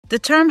The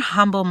term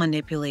humble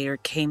manipulator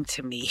came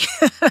to me.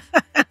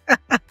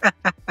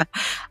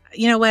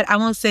 You know what? I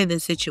won't say the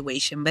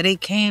situation, but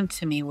it came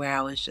to me where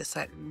I was just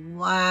like,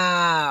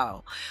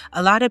 wow.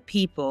 A lot of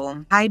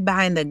people hide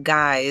behind the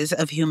guise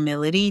of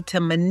humility to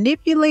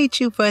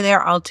manipulate you for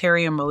their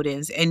ulterior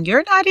motives. And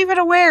you're not even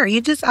aware.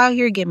 You're just out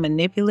here getting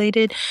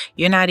manipulated.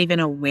 You're not even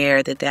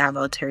aware that they have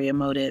ulterior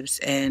motives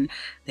and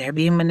they're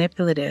being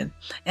manipulative.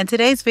 In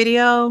today's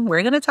video,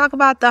 we're going to talk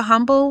about the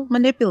humble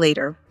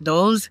manipulator.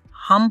 Those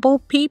humble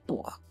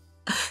people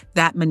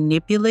that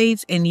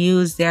manipulates and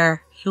use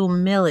their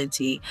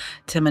humility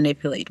to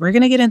manipulate. We're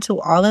going to get into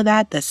all of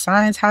that, the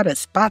signs, how to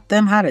spot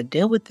them, how to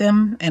deal with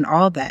them, and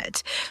all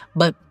that.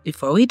 But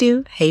before we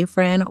do, hey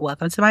friend,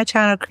 welcome to my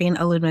channel, Creating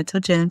Elemental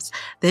Gems.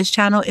 This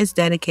channel is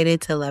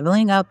dedicated to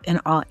leveling up in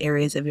all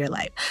areas of your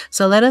life.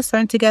 So let us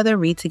learn together,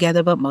 read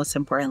together, but most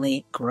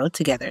importantly, grow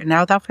together.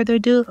 Now, without further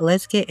ado,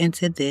 let's get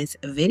into this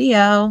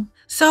video.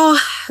 So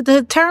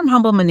the term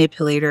humble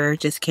manipulator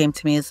just came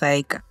to me. It's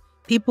like,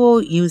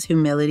 people use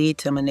humility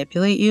to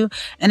manipulate you.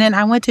 And then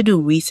I went to do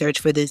research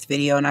for this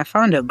video and I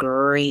found a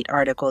great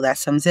article that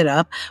sums it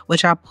up,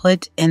 which I'll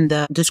put in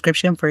the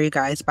description for you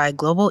guys, by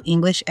Global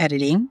English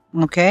Editing.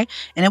 Okay.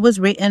 And it was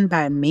written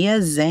by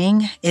Mia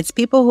Zhang. It's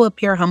people who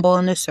appear humble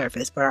on the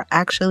surface, but are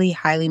actually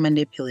highly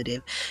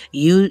manipulative.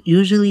 You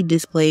usually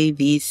display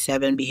these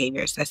 7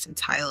 behaviors. That's the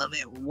title of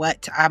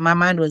it. My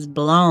mind was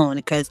blown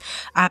because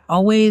I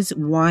always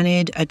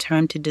wanted a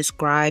term to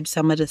describe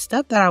some of the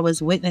stuff that I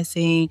was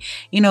witnessing,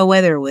 you know,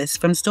 whether it was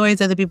from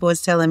stories other people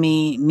was telling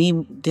me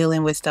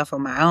dealing with stuff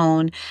on my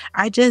own.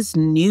 I just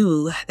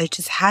knew there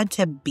just had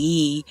to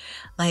be,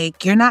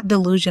 like, you're not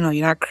delusional,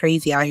 you're not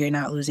crazy out here, you're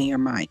not losing your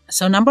mind.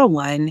 So number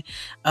 1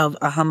 of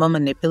a humble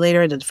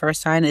manipulator, the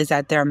first sign, is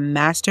that they're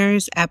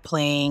masters at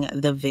playing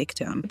the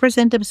victim. They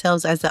present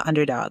themselves as the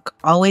underdog,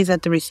 always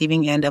at the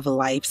receiving end of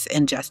life's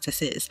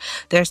injustices.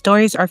 Their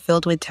stories are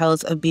filled with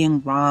tales of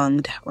being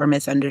wronged or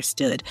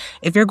misunderstood.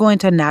 If you're going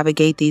to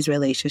navigate these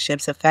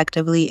relationships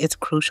effectively, it's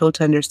crucial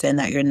to understand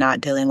that you're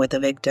not dealing with a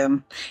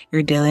victim.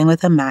 You're dealing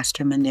with a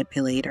master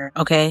manipulator.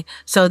 Okay.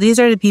 So these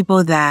are the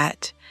people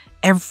that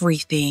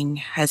everything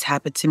has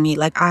happened to me.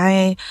 Like,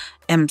 I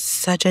am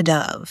such a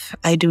dove.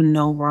 I do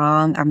no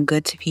wrong. I'm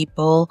good to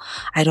people.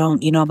 I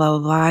don't, blah, blah,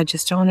 blah. I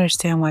just don't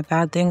understand why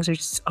bad things are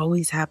just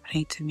always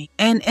happening to me.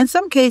 And in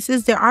some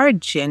cases, there are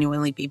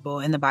genuinely people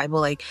in the Bible.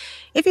 Like,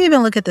 if you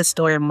even look at the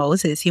story of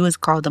Moses, he was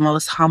called the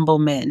most humble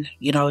man,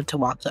 to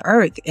walk the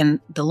earth. And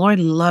the Lord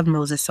loved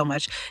Moses so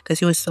much because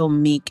he was so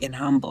meek and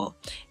humble.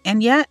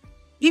 And yet,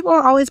 people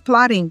are always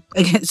plotting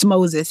against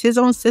Moses, his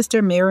own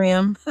sister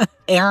Miriam,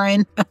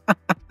 Aaron.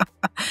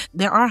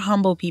 There are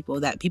humble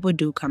people that people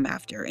do come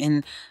after,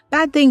 and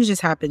bad things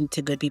just happen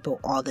to good people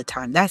all the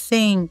time. That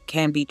saying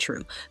can be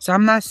true. So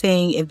I'm not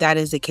saying if that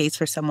is the case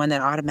for someone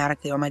that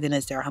automatically, oh my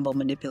goodness, they're a humble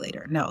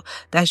manipulator. No,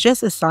 that's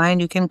just a sign.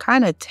 You can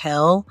kind of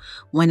tell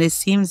when it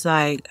seems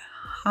like,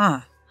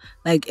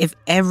 like, if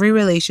every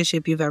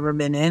relationship you've ever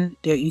been in,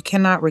 you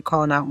cannot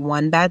recall not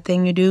one bad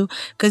thing you do,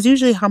 because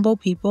usually humble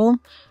people,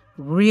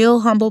 real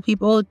humble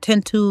people,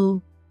 tend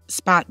to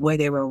spot where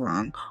they were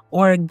wrong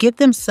or give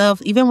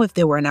themselves, even if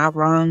they were not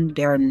wrong,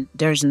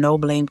 there's no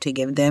blame to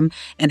give them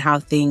and how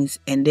things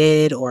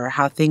ended or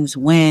how things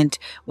went,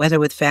 whether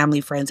with family,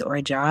 friends, or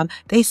a job.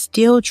 They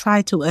still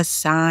try to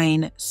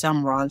assign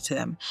some wrong to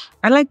them.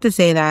 I like to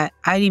say that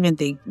I even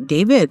think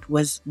David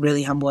was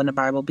really humble in the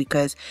Bible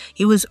because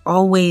he was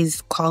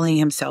always calling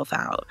himself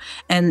out.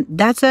 And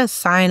that's a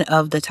sign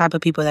of the type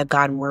of people that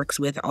God works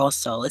with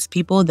also. It's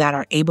people that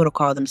are able to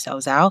call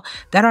themselves out,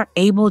 that are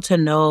able to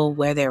know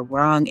where they're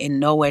wrong and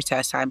know where to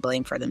assign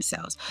blame for themselves.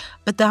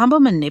 But the humble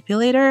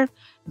manipulator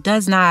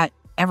does not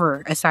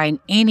ever assign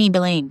any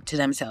blame to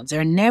themselves.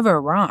 They're never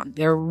wrong.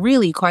 They're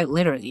really, quite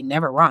literally,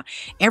 never wrong.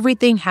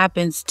 Everything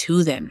happens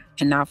to them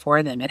and not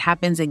for them. It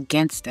happens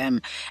against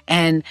them.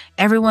 And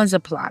everyone's a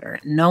plotter.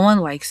 No one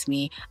likes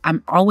me.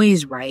 I'm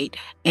always right.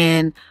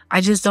 And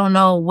I just don't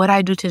know what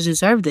I do to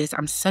deserve this.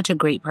 I'm such a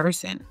great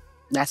person.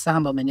 That's the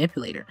humble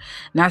manipulator.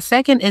 Now,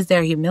 second is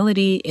their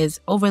humility is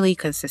overly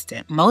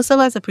consistent. Most of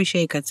us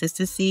appreciate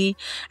consistency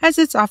as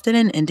it's often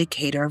an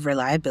indicator of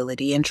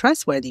reliability and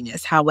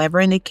trustworthiness. However,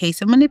 in the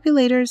case of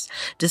manipulators,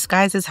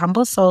 disguised as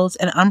humble souls,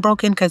 an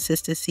unbroken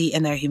consistency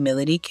in their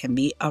humility can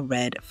be a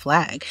red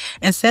flag.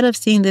 Instead of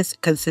seeing this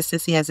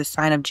consistency as a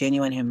sign of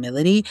genuine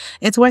humility,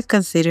 it's worth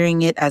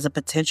considering it as a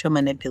potential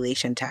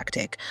manipulation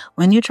tactic.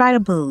 When you try to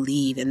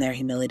believe in their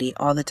humility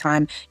all the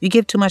time, you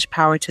give too much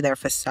power to their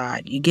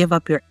facade. You give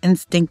up your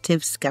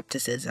instinctive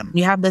skepticism.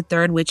 You have the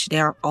third, which they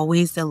are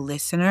always the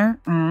listener.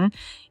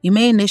 You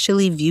may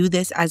initially view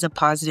this as a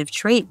positive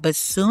trait, but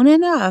soon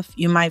enough,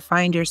 you might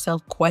find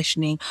yourself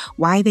questioning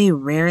why they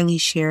rarely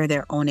share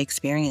their own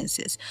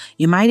experiences.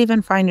 You might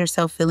even find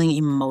yourself feeling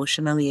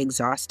emotionally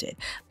exhausted,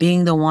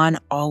 being the one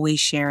always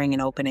sharing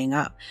and opening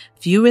up.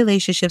 Few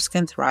relationships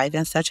can thrive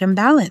in such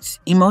imbalance.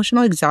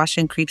 Emotional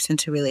exhaustion creeps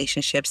into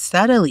relationships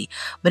subtly,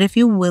 but if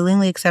you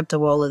willingly accept the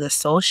role of the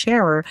sole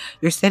sharer,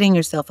 you're setting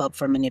yourself up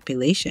for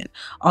manipulation.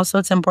 Also,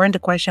 it's important to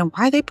question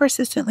why they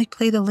persistently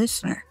play the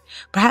listener.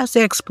 Perhaps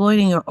they're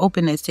exploiting your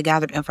openness to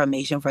gather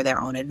information for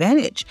their own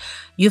advantage.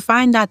 You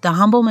find that the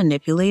humble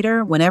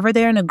manipulator, whenever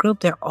they're in a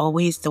group, they're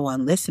always the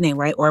one listening,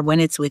 right? Or when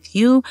it's with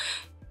you,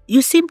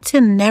 you seem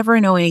to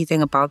never know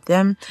anything about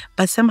them,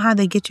 but somehow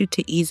they get you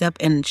to ease up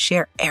and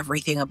share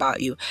everything about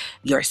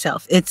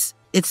yourself. It's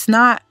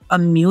not a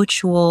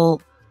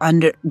mutual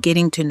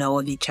getting to know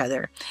of each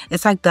other.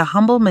 It's like the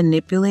humble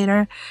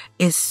manipulator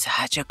is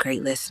such a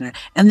great listener.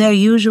 And they're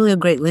usually a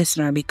great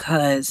listener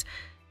because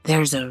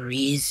there's a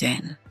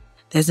reason.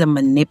 There's a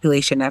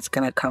manipulation that's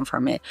going to come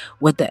from it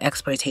with the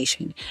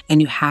exploitation.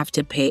 And you have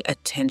to pay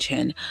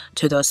attention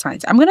to those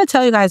signs. I'm going to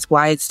tell you guys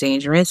why it's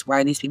dangerous,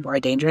 why these people are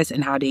dangerous,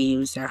 and how they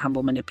use their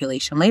humble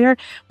manipulation later.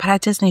 But I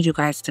just need you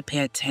guys to pay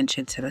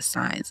attention to the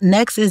signs.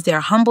 Next is their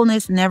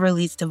humbleness never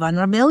leads to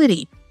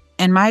vulnerability.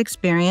 In my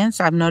experience,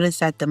 I've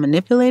noticed that the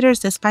manipulators,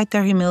 despite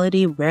their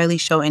humility, rarely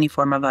show any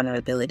form of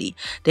vulnerability.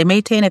 They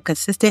maintain a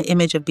consistent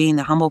image of being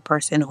the humble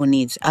person who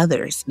needs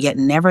others, yet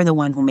never the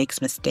one who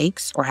makes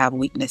mistakes or have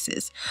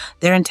weaknesses.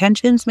 Their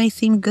intentions may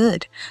seem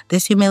good.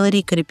 This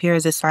humility could appear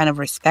as a sign of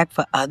respect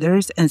for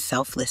others and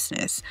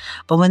selflessness.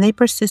 But when they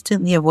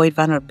persistently avoid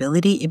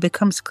vulnerability, it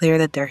becomes clear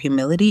that their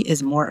humility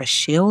is more a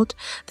shield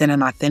than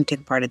an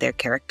authentic part of their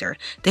character.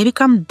 They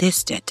become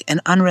distant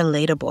and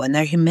unrelatable, and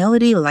their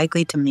humility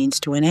likely to means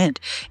to an end.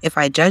 If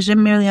I judged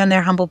them merely on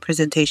their humble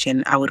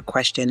presentation, I would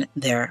question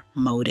their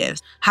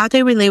motives. How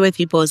they relate with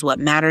people is what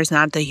matters,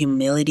 not the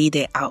humility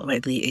they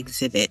outwardly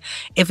exhibit.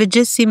 If it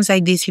just seems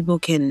like these people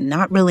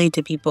cannot relate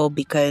to people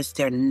because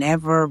they're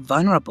never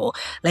vulnerable,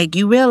 like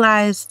you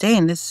realize,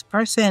 dang, this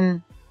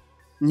person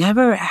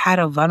never had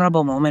a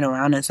vulnerable moment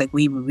around us. Like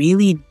we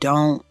really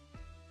don't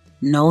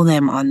know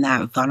them on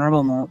that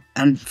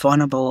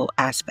vulnerable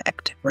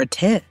aspect or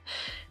tip.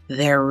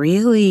 They're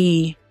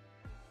really,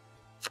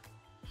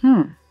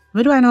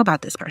 what do I know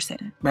about this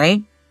person,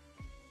 right?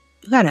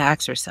 You got to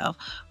ask yourself,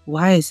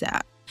 why is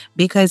that?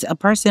 Because a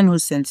person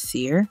who's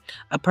sincere,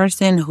 a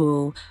person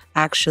who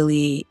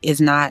actually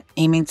is not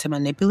aiming to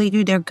manipulate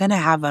you, they're going to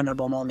have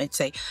vulnerable moments.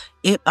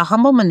 A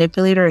humble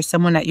manipulator is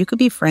someone that you could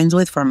be friends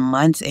with for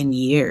months and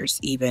years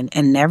even,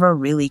 and never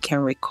really can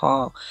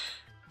recall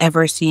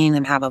ever seeing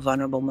them have a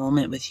vulnerable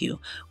moment with you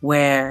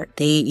where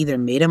they either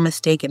made a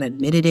mistake and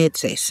admitted it,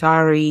 say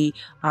sorry,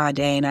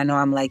 dang, I know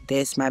I'm like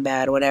this, my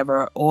bad,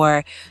 whatever,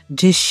 or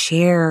just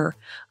share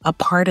a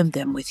part of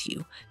them with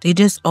you. They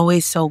just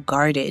always so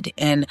guarded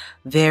and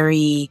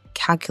very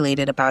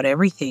calculated about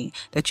everything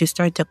that you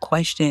start to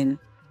question,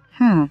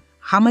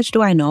 how much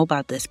do I know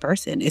about this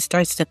person? It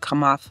starts to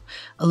come off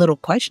a little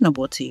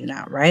questionable to you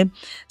now, right?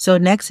 So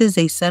next is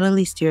they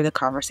subtly steer the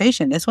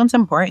conversation. This one's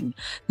important.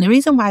 The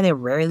reason why they're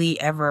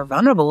rarely ever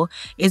vulnerable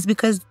is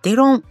because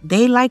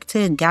they like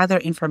to gather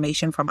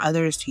information from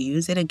others to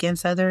use it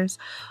against others.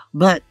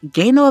 But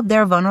they know if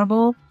they're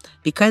vulnerable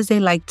because they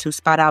like to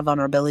spot out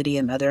vulnerability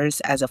in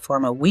others as a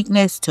form of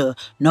weakness to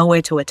know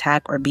where to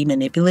attack or be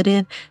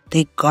manipulative.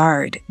 They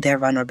guard their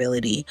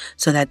vulnerability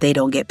so that they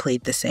don't get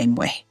played the same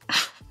way.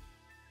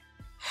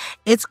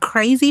 It's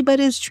crazy, but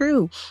it's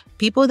true.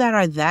 People that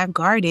are that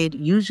guarded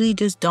usually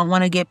just don't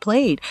want to get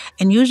played.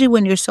 And usually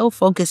when you're so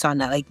focused on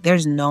that, like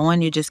there's no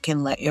one you just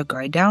can let your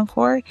guard down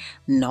for,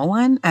 no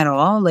one at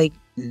all,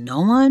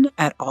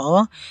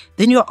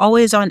 then you're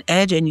always on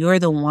edge and you're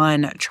the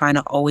one trying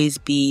to always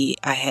be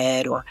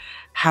ahead or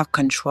have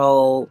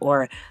control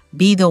or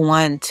be the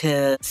one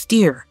to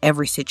steer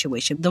every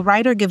situation. The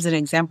writer gives an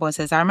example and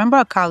says, I remember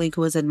a colleague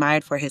who was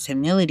admired for his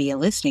humility and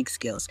listening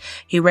skills.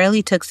 He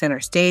rarely took center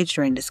stage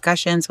during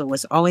discussions, but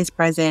was always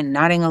present,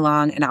 nodding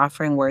along and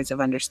offering words of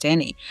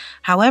understanding.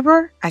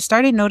 However, I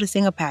started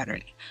noticing a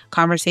pattern.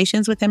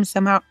 Conversations with him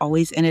somehow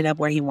always ended up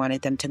where he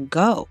wanted them to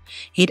go.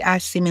 He'd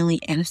ask seemingly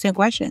innocent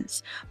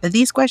questions, but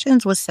these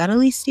questions would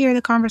subtly steer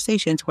the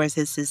conversation towards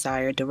his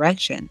desired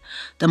direction.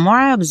 The more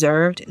I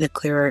observed, the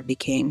clearer it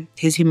became.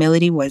 His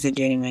humility wasn't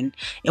genuine.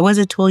 It was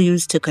a tool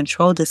used to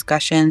control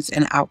discussions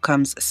and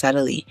outcomes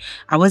subtly.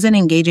 I wasn't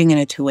engaging in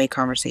a two-way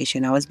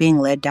conversation. I was being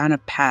led down a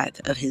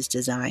path of his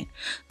design.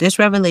 This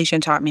revelation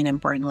taught me an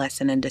important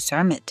lesson in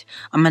discernment.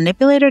 A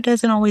manipulator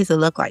doesn't always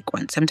look like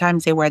one.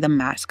 Sometimes they wear the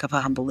mask of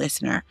a humble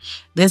listener.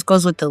 This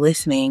goes with the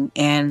listening,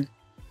 and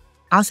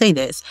I'll say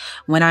this.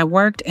 When I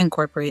worked in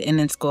corporate and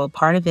in school,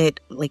 part of it,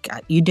 like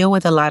you deal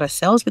with a lot of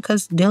sales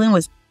because dealing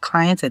with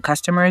clients and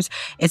customers,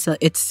 it's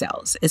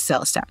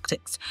sales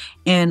tactics.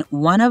 And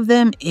one of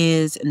them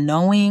is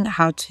knowing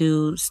how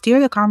to steer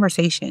the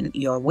conversation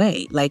your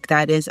way. Like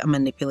that is a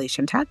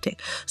manipulation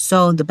tactic.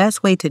 So the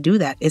best way to do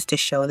that is to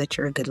show that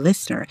you're a good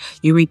listener.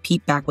 You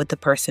repeat back what the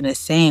person is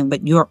saying,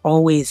 but you're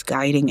always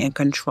guiding and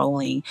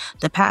controlling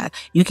the path.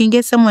 You can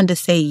get someone to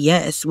say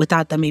yes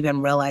without them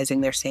even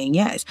realizing they're saying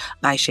yes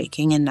by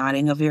shaking and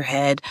nodding of your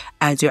head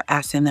as you're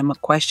asking them a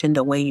question,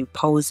 the way you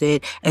pose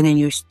it, and then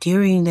you're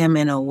steering them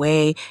in a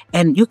way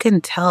And you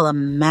can tell a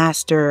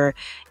master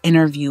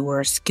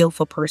interviewer,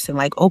 skillful person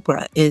like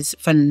Oprah is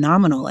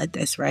phenomenal at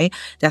this, right?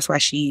 That's why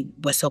she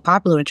was so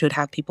popular, and she would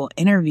have people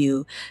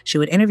interview. She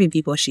would interview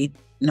people. She'd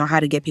know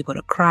how to get people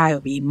to cry or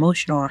be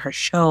emotional on her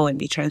show and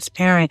be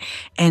transparent.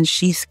 And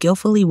she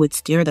skillfully would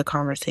steer the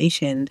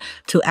conversation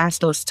to ask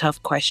those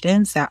tough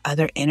questions that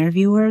other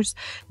interviewers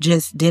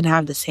just didn't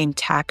have the same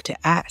tact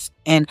to ask.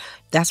 And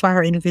that's why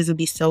her interviews would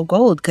be so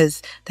gold,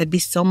 because there'd be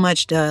so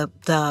much the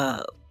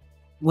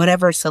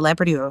whatever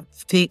celebrity or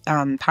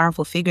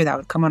powerful figure that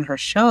would come on her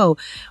show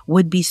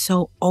would be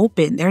so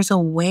open. There's a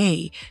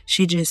way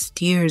she just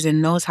steers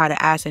and knows how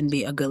to ask and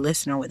be a good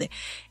listener with it.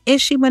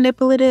 Is she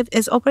manipulative?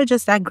 Is Oprah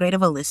just that great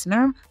of a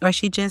listener? Or is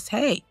she just,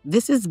 hey,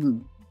 this is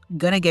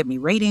gonna get me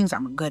ratings,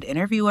 I'm a good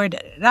interviewer, da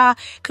da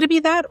da? Could it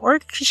be that? Or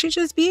could she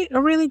just be a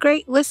really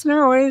great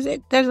listener? Or is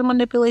it there's a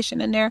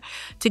manipulation in there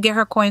to get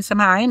her coin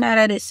somehow? I ain't mad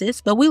at it,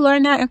 sis, but we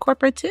learn that in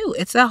corporate too.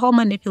 It's a whole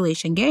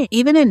manipulation game.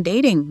 Even in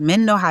dating,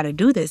 men know how to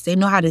do this. They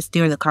know how to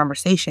steer the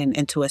conversation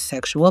into a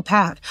sexual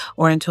path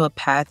or into a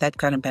path that's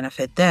gonna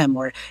benefit them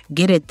or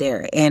get it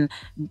there. And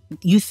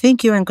you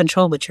think you're in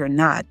control, but you're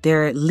not.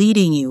 They're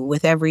leading you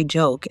with every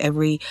joke,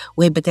 every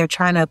way, but they're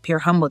trying to appear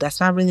humble. That's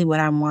not really what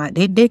I want.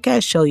 They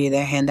can't show you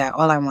their hand that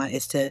all I want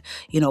is to,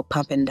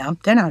 pump and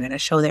dump. They're not going to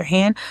show their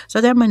hand. So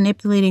they're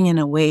manipulating in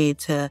a way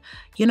to,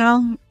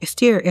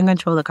 steer and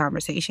control the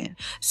conversation.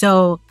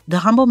 So the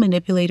humble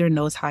manipulator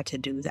knows how to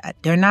do that.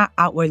 They're not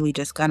outwardly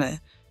just going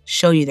to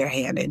show you their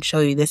hand and show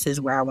you this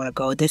is where I want to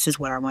go. This is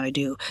what I want to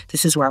do.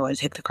 This is where I want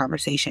to take the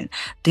conversation.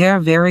 They're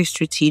very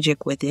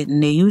strategic with it,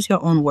 and they use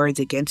your own words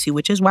against you,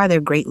 which is why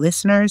they're great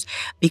listeners,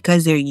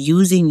 because they're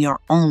using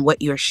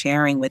what you're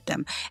sharing with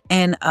them.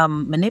 And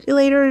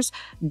manipulators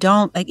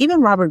don't, like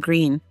even Robert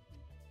Greene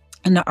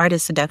in The Art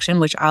of Seduction,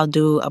 which I'll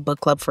do a book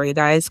club for you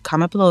guys.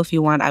 Comment below if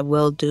you want. I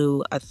will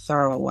do a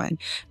thorough one,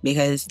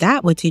 because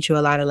that would teach you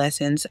a lot of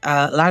lessons.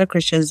 A lot of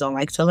Christians don't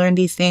like to learn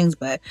these things,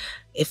 but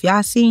if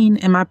y'all seen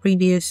in my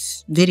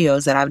previous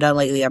videos that I've done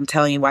lately, I'm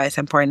telling you why it's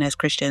important as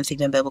Christians,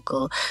 even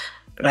biblical,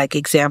 like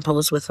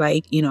examples with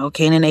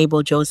Cain and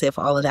Abel, Joseph,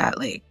 all of that.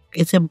 Like,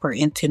 it's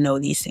important to know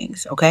these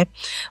things, okay?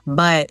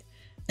 But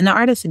in The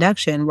Art of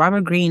Seduction,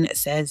 Robert Greene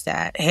says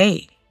that,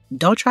 hey,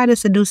 don't try to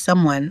seduce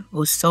someone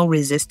who's so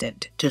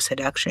resistant to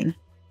seduction.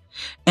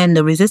 And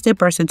the resistant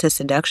person to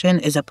seduction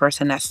is a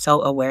person that's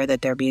so aware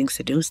that they're being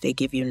seduced, they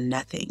give you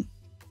nothing.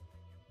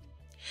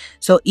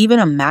 So even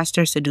a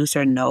master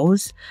seducer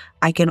knows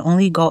I can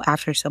only go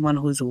after someone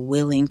who's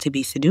willing to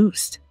be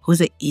seduced,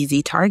 who's an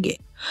easy target.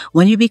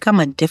 When you become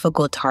a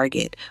difficult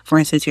target, for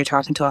instance, you're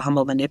talking to a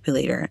humble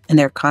manipulator and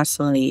they're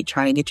constantly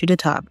trying to get you to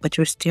talk, but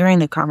you're steering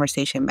the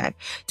conversation back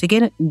to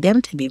get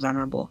them to be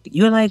vulnerable.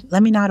 You're like,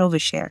 let me not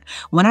overshare.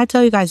 When I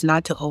tell you guys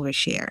not to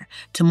overshare,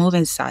 to move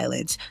in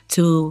silence,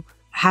 to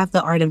have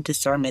the art of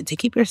discernment, to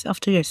keep yourself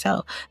to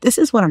yourself, this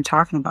is what I'm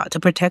talking about, to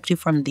protect you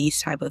from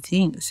these type of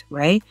things,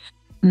 right?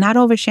 Not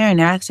oversharing,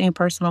 they're asking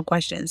personal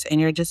questions.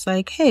 And you're just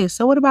like, hey,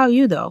 so what about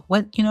you though?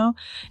 What, And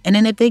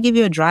then if they give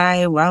you a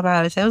dry,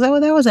 roundabout answer, I was like, well,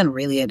 that wasn't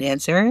really an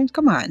answer.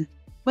 Come on.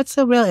 What's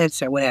the real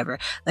answer? Whatever.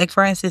 Like,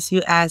 for instance,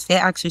 they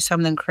ask you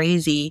something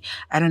crazy.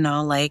 I don't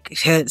know, like,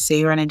 say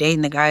you're on a date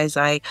and the guy's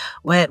like,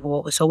 what?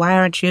 Well, so why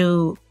aren't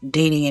you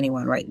dating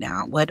anyone right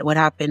now? What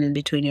happened in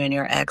between you and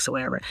your ex or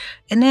whatever?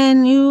 And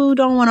then you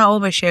don't want to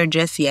overshare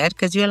just yet,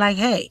 because you're like,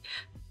 hey,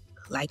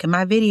 like in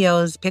my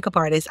videos, pickup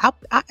artists, I'll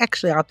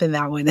pin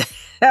that one.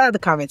 The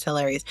comments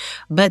hilarious.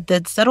 But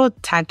the subtle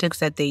tactics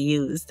that they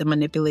use, the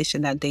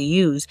manipulation that they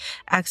use,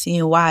 asking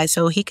you why,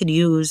 so he could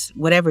use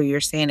whatever you're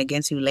saying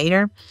against you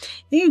later.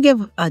 Then you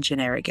give a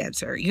generic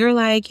answer. You're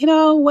like,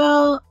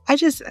 well,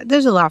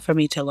 there's a lot for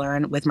me to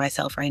learn with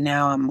myself right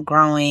now. I'm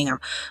growing, I'm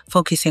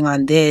focusing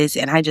on this,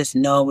 and I just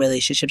know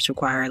relationships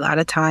require a lot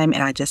of time,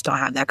 and I just don't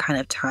have that kind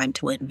of time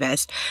to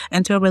invest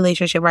into a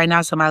relationship right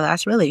now. So my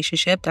last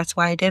relationship, that's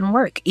why it didn't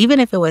work.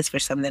 Even if it was for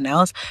something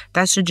else,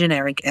 that's the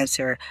generic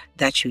answer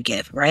that you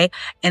give, right?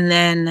 And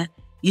then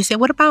you say,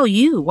 what about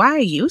you? Why are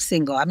you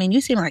single? I mean,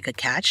 you seem like a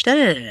catch,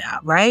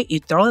 right?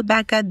 You throw it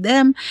back at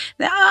them.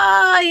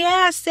 Oh,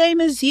 yeah, same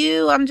as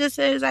you. It's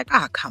like,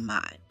 oh, come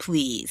on,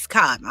 please,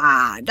 come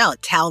on.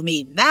 Don't tell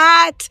me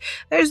that.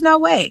 There's no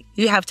way.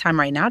 You have time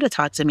right now to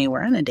talk to me.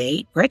 We're on a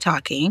date. We're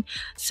talking.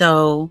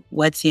 So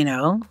what's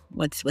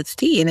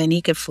tea? And then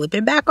he could flip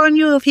it back on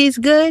you if he's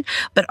good,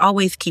 but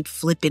always keep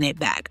flipping it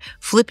back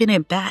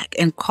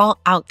and call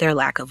out their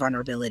lack of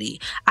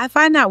vulnerability. I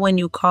find that when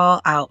you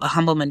call out a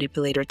humble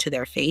manipulator to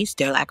their face,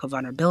 their lack of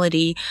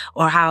vulnerability,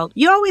 or how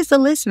you're always the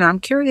listener. I'm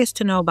curious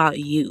to know about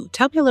you.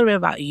 Tell me a little bit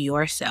about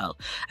yourself.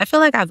 I feel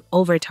like I've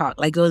overtalked.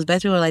 Like those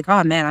best people are like,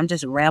 oh man, I'm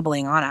just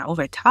rambling on. I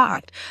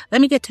overtalked. Let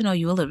me get to know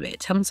you a little bit.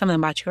 Tell me something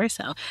about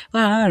yourself.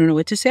 Well, I don't know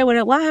what to say.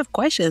 Well, I have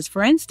questions.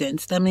 For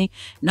instance, let me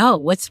know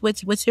what's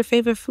your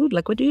favorite food?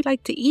 Like, what do you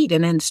like to eat?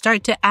 And then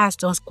start to ask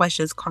those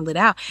questions, call it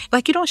out.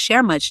 Like, you don't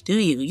share much, do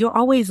you? You're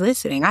always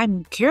listening.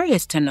 I'm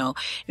curious to know.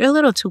 You're a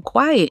little too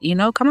quiet,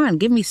 Come on,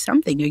 give me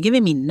something. You're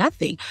giving me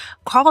nothing.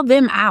 Call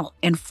them out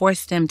and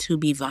force them to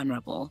be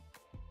vulnerable.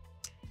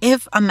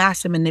 If a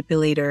master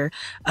manipulator,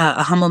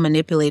 a humble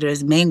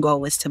manipulator's main goal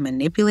was to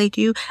manipulate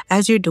you,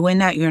 as you're doing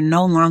that, you're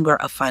no longer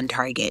a fun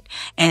target.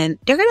 And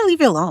they're going to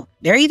leave you alone.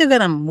 They're either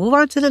going to move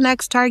on to the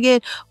next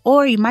target,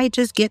 or you might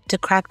just get to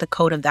crack the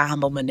code of that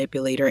humble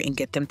manipulator and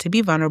get them to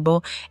be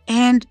vulnerable.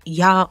 And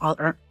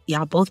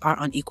y'all both are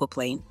on equal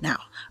plane now,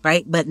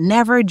 right? But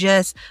never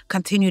just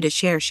continue to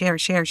share,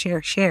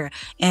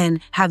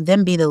 and have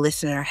them be the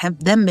listener,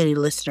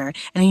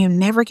 and you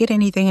never get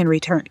anything in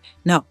return.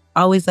 No.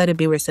 Always let it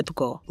be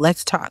reciprocal.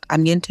 Let's talk.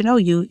 I'm getting to know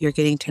you. You're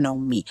getting to know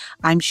me.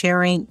 I'm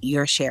sharing.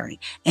 You're sharing.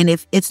 And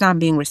if it's not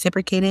being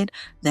reciprocated,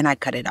 then I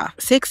cut it off.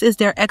 6 is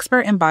they're expert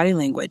in body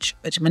language,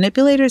 which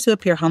manipulators who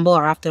appear humble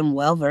are often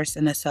well-versed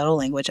in the subtle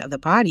language of the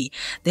body.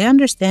 They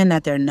understand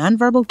that their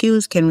nonverbal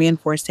cues can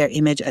reinforce their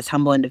image as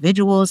humble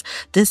individuals,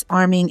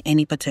 disarming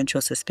any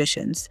potential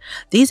suspicions.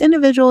 These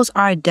individuals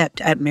are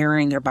adept at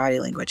mirroring your body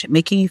language,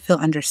 making you feel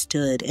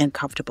understood and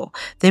comfortable.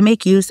 They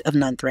make use of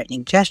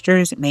non-threatening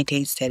gestures,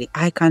 maintain steady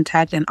eye contact,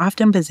 and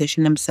often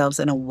position themselves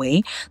in a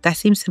way that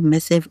seems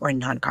submissive or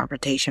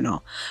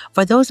non-confrontational.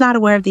 For those not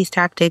aware of these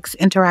tactics,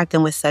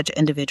 interacting with such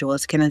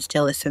individuals can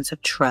instill a sense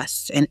of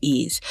trust and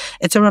ease.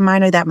 It's a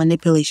reminder that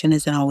manipulation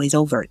isn't always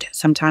overt.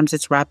 Sometimes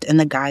it's wrapped in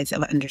the guise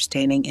of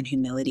understanding and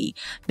humility.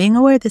 Being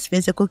aware of these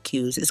physical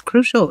cues is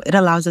crucial. It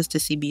allows us to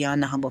see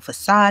beyond the humble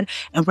facade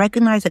and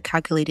recognize the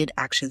calculated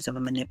actions of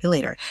a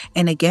manipulator.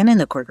 And again, in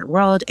the corporate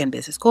world and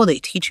business school, they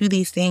teach you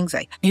these things.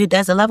 Like,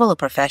 there's a level of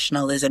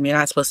professionalism. You're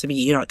not supposed to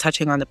be,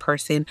 touching on the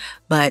person,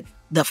 but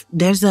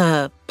there's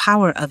a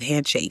power of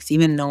handshakes,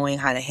 even knowing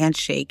how to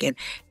handshake and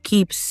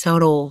keep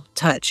subtle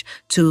touch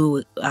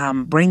to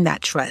bring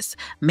that trust,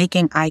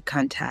 making eye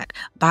contact.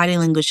 Body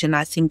language should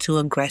not seem too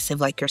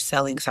aggressive, like you're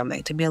selling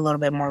something, to be a little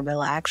bit more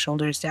relaxed,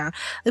 shoulders down.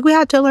 Like, we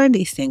have to learn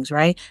these things,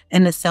 right?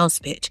 In the sales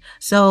pitch.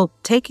 So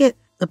take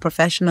the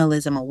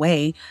professionalism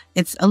away.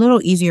 It's a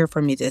little easier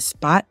for me to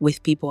spot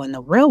with people in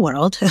the real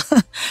world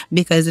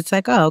because it's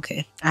like, oh,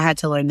 okay, I had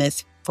to learn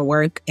this for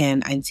work,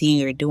 and I'm seeing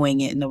you're doing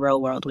it in the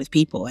real world with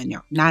people and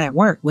you're not at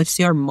work. What's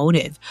your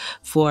motive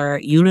for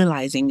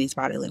utilizing these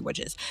body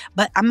languages?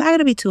 But I'm not going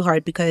to be too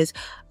hard, because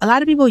a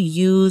lot of people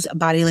use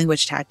body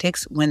language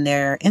tactics when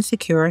they're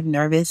insecure,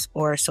 nervous,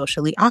 or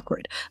socially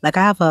awkward. Like,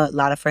 I have a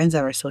lot of friends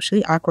that are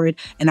socially awkward,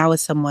 and I was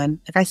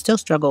someone, like, I still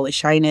struggle with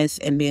shyness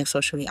and being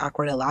socially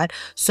awkward a lot.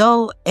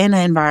 So in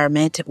an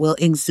environment, we'll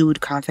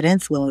exude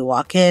confidence when we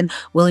walk in,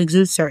 we'll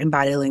exude certain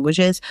body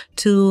languages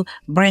to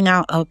bring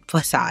out a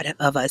facade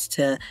of us,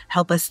 to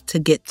help us to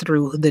get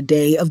through the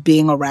day of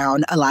being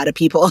around a lot of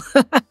people.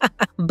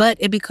 But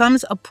it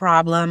becomes a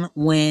problem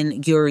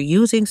when you're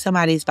using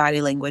somebody's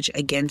body language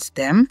against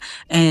them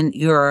and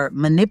you're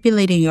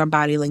manipulating your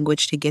body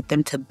language to get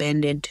them to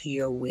bend into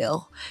your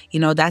will.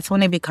 That's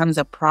when it becomes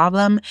a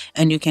problem,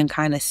 and you can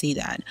kind of see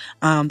that.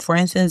 For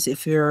instance,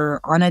 if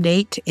you're on a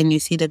date and you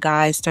see the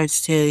guy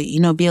starts to,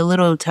 be a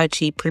little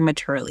touchy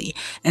prematurely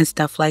and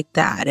stuff like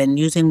that, and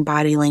using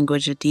body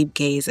language, a deep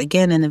gaze.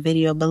 Again, in the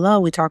video below,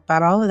 we talk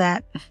about all of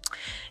that.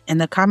 In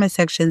the comment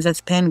sections,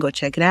 that's pinned. Go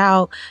check it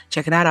out.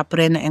 I'll put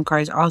it in the end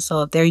cards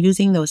also. If they're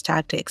using those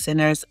tactics and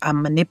there's a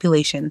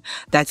manipulation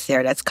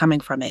that's coming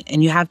from it,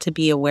 and you have to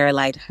be aware,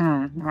 like,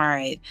 all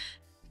right,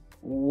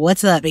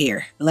 what's up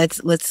here?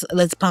 Let's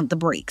pump the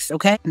brakes,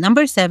 okay?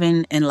 Number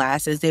 7 and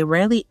last is they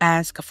rarely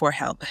ask for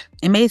help.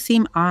 It may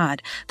seem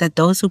odd that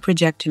those who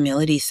project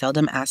humility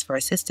seldom ask for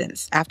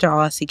assistance. After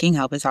all, seeking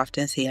help is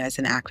often seen as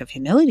an act of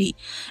humility,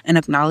 an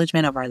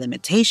acknowledgement of our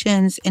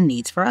limitations and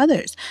needs for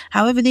others.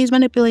 However, these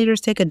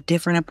manipulators take a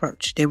different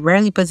approach. They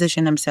rarely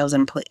position themselves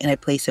in a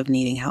place of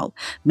needing help,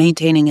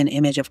 maintaining an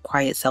image of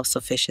quiet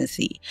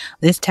self-sufficiency.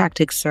 This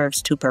tactic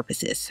serves 2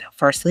 purposes.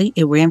 Firstly,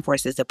 it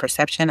reinforces the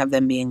perception of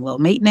them being low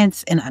maintenance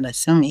and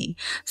unassuming.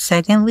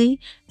 Secondly,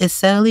 it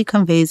subtly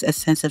conveys a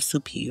sense of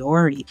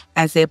superiority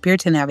as they appear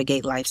to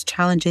navigate life's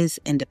challenges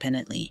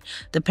independently.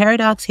 The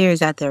paradox here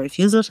is that their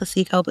refusal to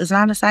seek help is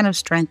not a sign of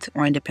strength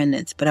or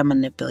independence, but a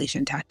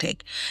manipulation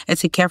tactic.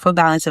 It's a careful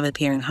balance of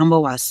appearing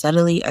humble while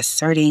subtly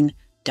asserting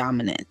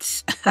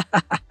dominance.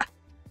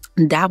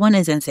 That one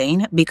is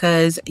insane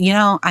because,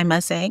 I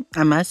must say,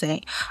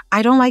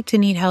 I don't like to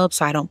need help,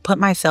 so I don't put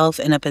myself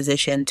in a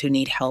position to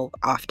need help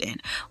often.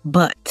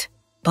 But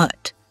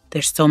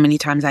there's so many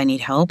times I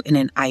need help, and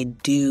then I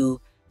do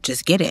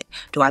just get it.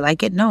 Do I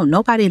like it? No,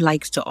 nobody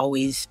likes to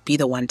always be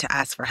the one to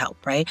ask for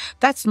help, right?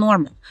 That's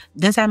normal.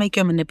 Does that make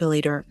you a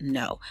manipulator?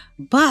 No.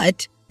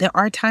 But there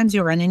are times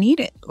you're going to need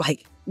it.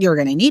 Like, you're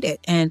going to need it.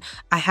 And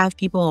I have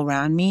people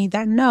around me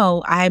that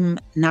know I'm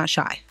not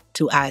shy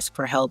to ask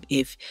for help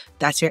if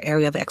that's your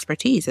area of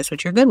expertise. That's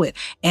what you're good with.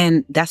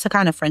 And that's the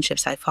kind of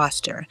friendships I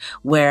foster,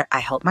 where I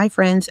help my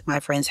friends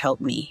help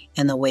me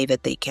in the way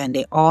that they can.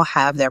 They all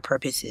have their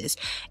purposes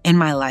in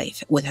my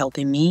life with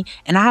helping me,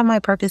 and I have my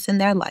purpose in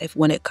their life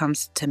when it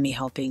comes to me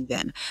helping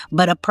them.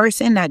 But a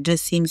person that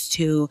just seems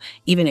to,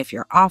 even if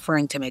you're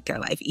offering to make their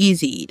life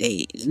easy,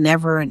 they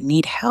never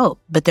need help,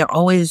 but they're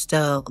always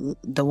the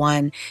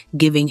one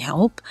giving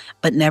help,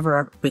 but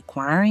never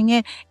requiring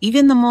it.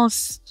 Even the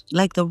most,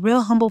 like, the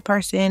real humble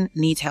person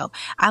needs help.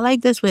 I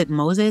like this with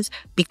Moses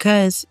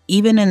because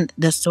even in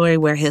the story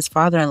where his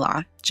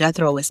father-in-law,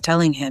 Jethro, was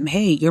telling him,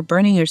 hey, you're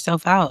burning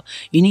yourself out.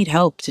 You need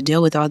help to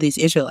deal with all these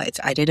Israelites.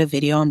 I did a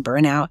video on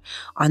burnout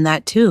on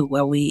that too,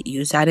 where we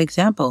use that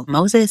example.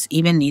 Moses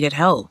even needed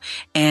help,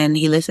 and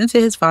he listened to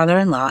his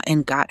father-in-law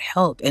and got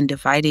help and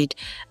divided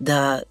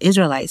the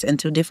Israelites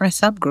into different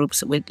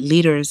subgroups with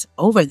leaders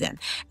over them.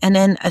 And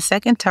then a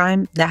second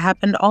time that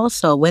happened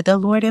also where the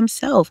Lord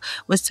himself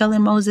was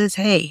telling Moses,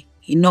 hey,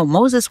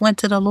 Moses went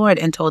to the Lord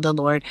and told the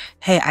Lord,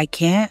 hey, I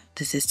can't,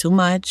 this is too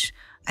much.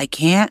 I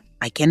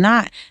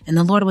cannot. And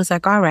the Lord was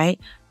like, all right,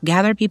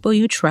 gather people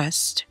you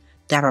trust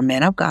that are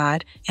men of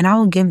God, and I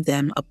will give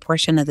them a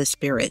portion of the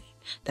Spirit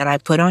that I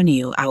put on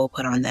you, I will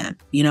put on them,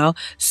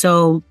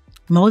 So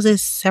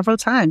Moses several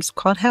times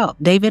called help.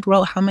 David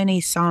wrote how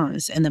many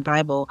songs in the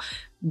Bible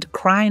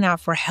crying out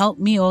for help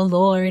me, oh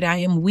Lord, I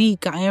am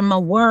weak, I am a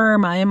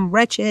worm, I am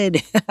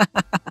wretched.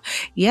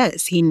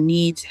 Yes, he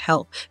needs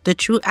help. The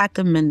true act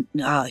of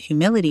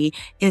humility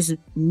is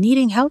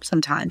needing help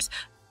sometimes.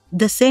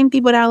 The same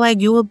people that are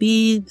like, you will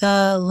be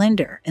the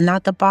lender and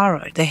not the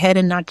borrower, the head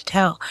and not the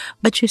tail,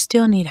 but you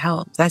still need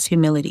help. That's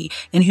humility.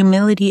 And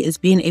humility is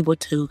being able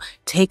to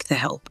take the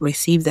help,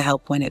 receive the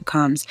help when it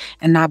comes,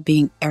 and not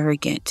being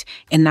arrogant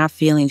and not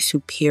feeling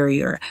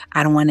superior.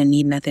 I don't want to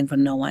need nothing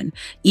from no one.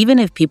 Even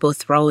if people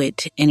throw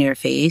it in your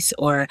face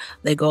or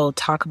they go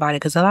talk about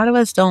it, because a lot of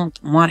us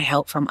don't want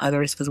help from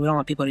others because we don't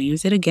want people to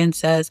use it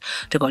against us,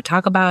 to go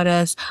talk about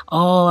us.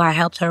 Oh, I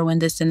helped her when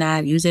this and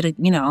that. Use it,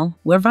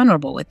 we're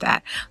vulnerable with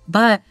that.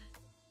 But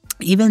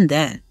even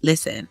then,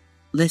 listen,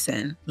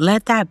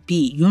 let that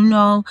be.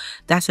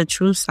 That's a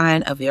true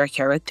sign of your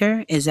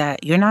character, is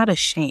that you're not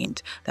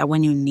ashamed, that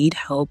when you need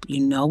help, you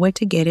know where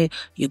to get it,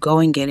 you go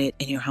and get it,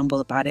 and you're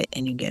humble about it,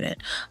 and you get it.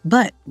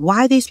 But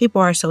why these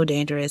people are so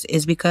dangerous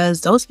is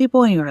because those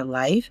people in your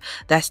life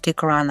that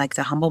stick around, like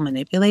the humble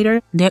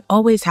manipulator, they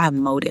always have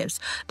motives.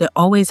 They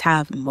always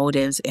have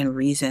motives and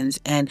reasons,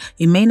 and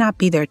you may not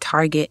be their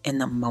target in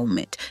the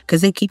moment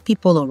because they keep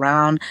people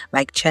around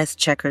like chess,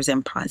 checkers,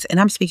 and pawns. And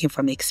I'm speaking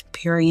from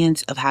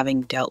experience of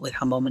having dealt with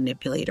humble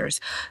manipulators.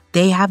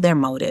 They have their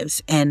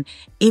motives, and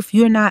if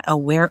you're not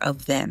aware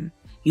of them,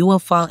 you will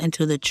fall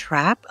into the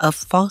trap of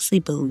falsely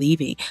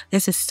believing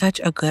this is such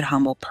a good,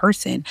 humble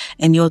person,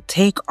 and you'll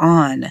take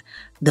on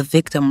the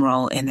victim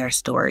role in their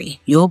story.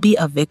 You'll be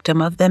a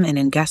victim of them, and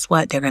then guess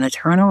what? They're going to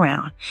turn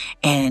around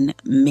and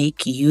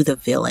make you the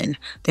villain.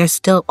 They're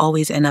still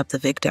always end up the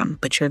victim,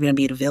 but you're going to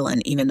be the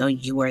villain even though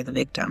you were the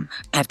victim.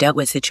 I've dealt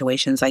with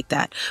situations like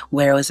that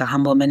where it was a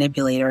humble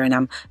manipulator and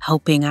I'm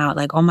helping out,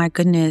 like, oh my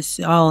goodness,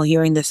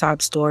 hearing the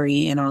sob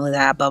story and all of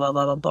that, blah, blah,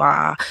 blah, blah,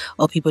 blah.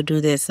 Oh, people do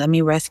this. Let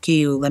me rescue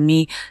you. Let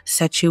me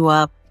set you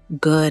up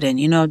good. And,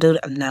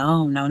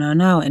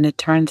 no. And it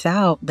turns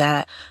out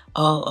that,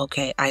 oh,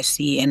 okay, I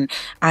see. And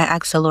I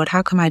asked the Lord,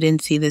 how come I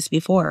didn't see this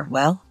before?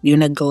 Well, you're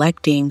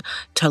neglecting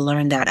to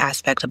learn that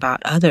aspect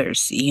about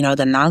others.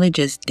 The knowledge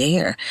is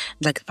there.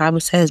 Like the Bible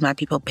says, my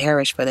people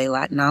perish for they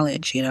lack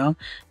knowledge,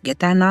 Get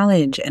that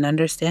knowledge and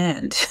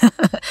understand.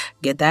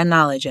 Get that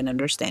knowledge and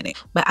understanding.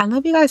 But I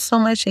love you guys so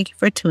much. Thank you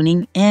for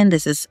tuning in.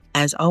 This is,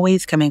 as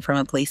always, coming from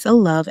a place of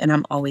love, and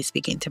I'm always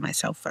speaking to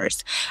myself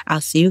first. I'll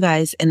see you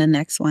guys in the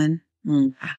next one.